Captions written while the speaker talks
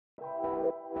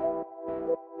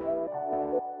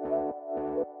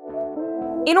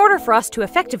In order for us to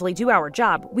effectively do our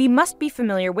job, we must be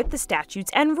familiar with the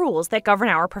statutes and rules that govern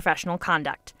our professional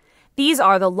conduct. These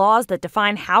are the laws that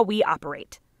define how we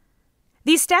operate.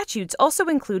 These statutes also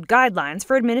include guidelines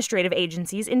for administrative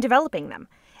agencies in developing them,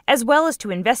 as well as to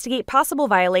investigate possible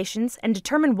violations and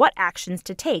determine what actions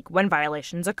to take when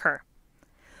violations occur.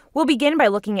 We'll begin by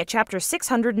looking at Chapter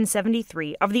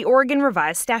 673 of the Oregon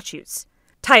Revised Statutes,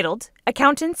 titled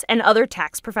Accountants and Other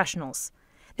Tax Professionals.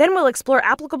 Then we'll explore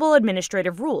applicable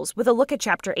administrative rules with a look at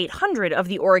Chapter 800 of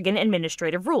the Oregon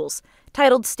Administrative Rules,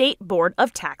 titled State Board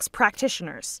of Tax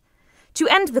Practitioners. To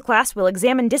end the class, we'll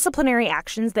examine disciplinary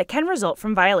actions that can result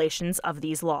from violations of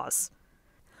these laws.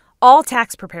 All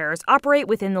tax preparers operate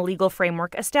within the legal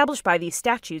framework established by these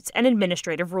statutes and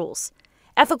administrative rules.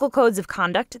 Ethical codes of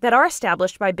conduct that are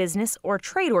established by business or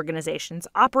trade organizations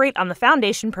operate on the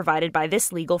foundation provided by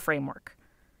this legal framework.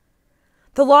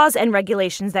 The laws and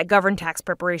regulations that govern tax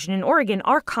preparation in Oregon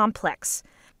are complex.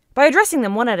 By addressing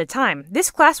them one at a time,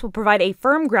 this class will provide a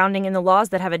firm grounding in the laws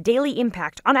that have a daily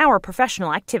impact on our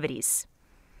professional activities.